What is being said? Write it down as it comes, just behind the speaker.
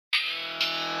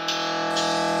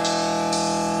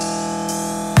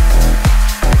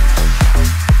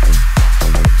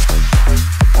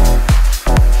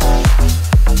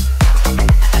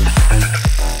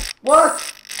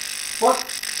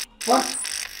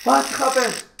What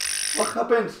happened? What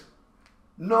happened?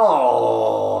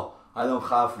 No! I don't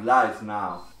have lights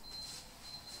now.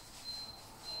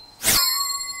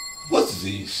 What's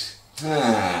this?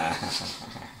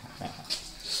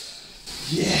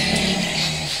 Yes!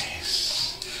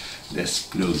 Let's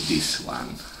plug this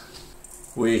one.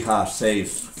 We have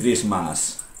saved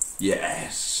Christmas.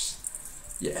 Yes.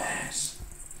 Yes.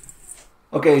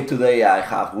 Okay, today I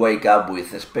have wake up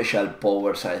with special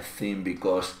powers, I think,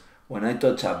 because when I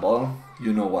touch a ball,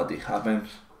 you know what it happens?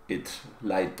 It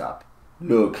light up.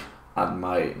 Look at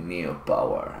my new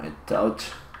power. I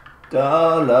touch.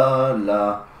 Da la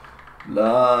la.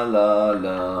 La la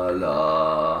la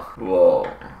la. Whoa,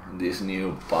 this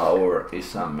new power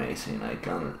is amazing. I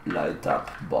can light up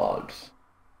bulbs.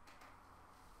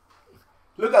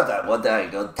 Look at that, what I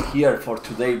got here for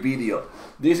today's video.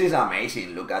 This is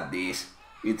amazing, look at this.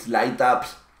 It light up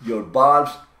your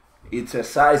bulbs. It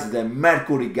excites the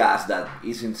mercury gas that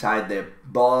is inside the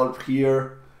bulb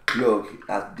here. Look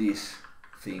at this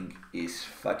thing, is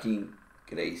fucking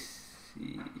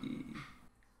crazy.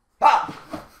 Ah!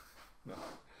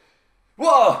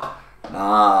 Whoa!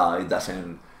 No, it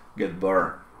doesn't get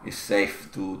burned. It's safe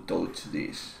to touch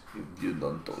this if you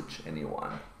don't touch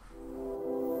anyone.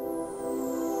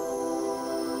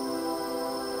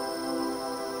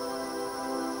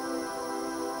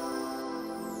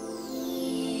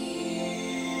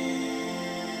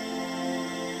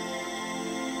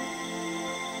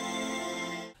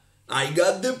 I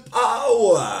got the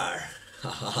power!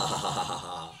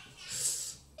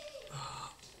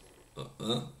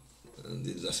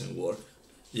 This doesn't work.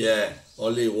 Yeah,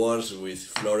 only works with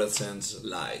fluorescent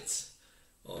lights.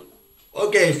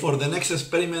 Okay, for the next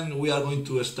experiment we are going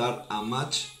to start a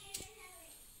match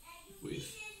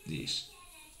with this.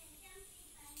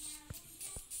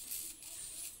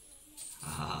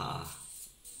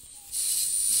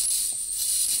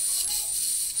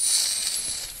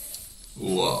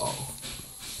 Wow.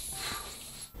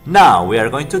 Now we are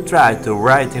going to try to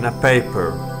write in a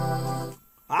paper.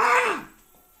 Ah!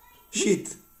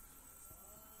 Shit!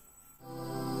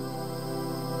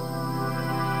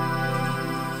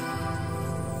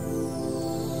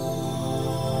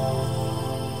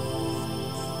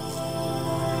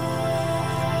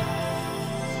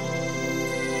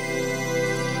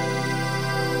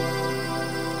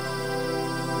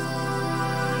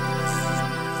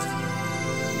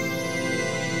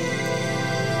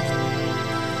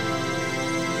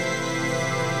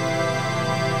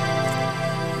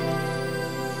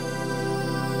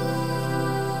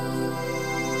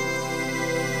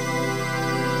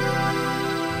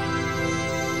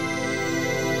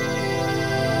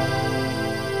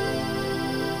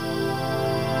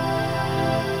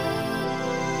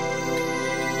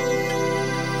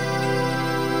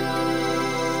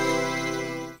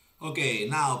 Okay,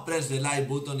 now press the like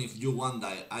button if you want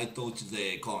that I touch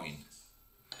the coin.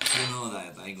 You know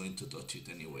that I'm going to touch it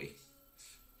anyway.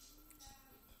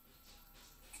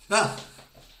 Ah!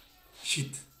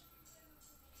 Shit.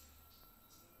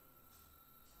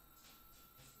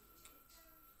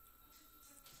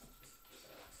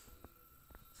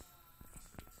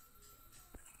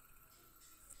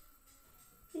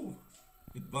 Ooh,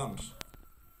 it bumps.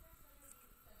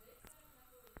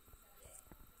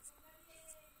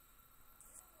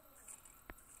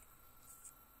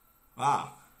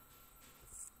 Ah.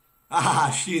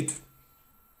 Ah, shit.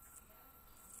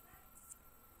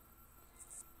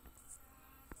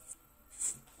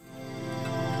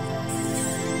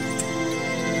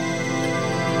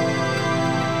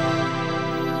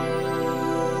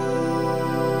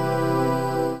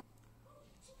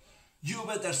 You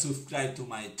better subscribe to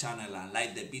my channel and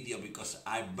like the video because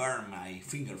I burn my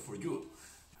finger for you.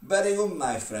 Very good,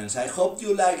 my friends. I hope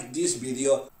you like this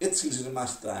video. It's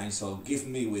Christmas time, so give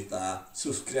me with a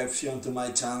subscription to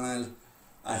my channel.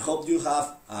 I hope you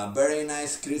have a very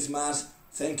nice Christmas.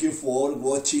 Thank you for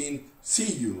watching.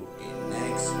 See you in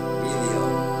next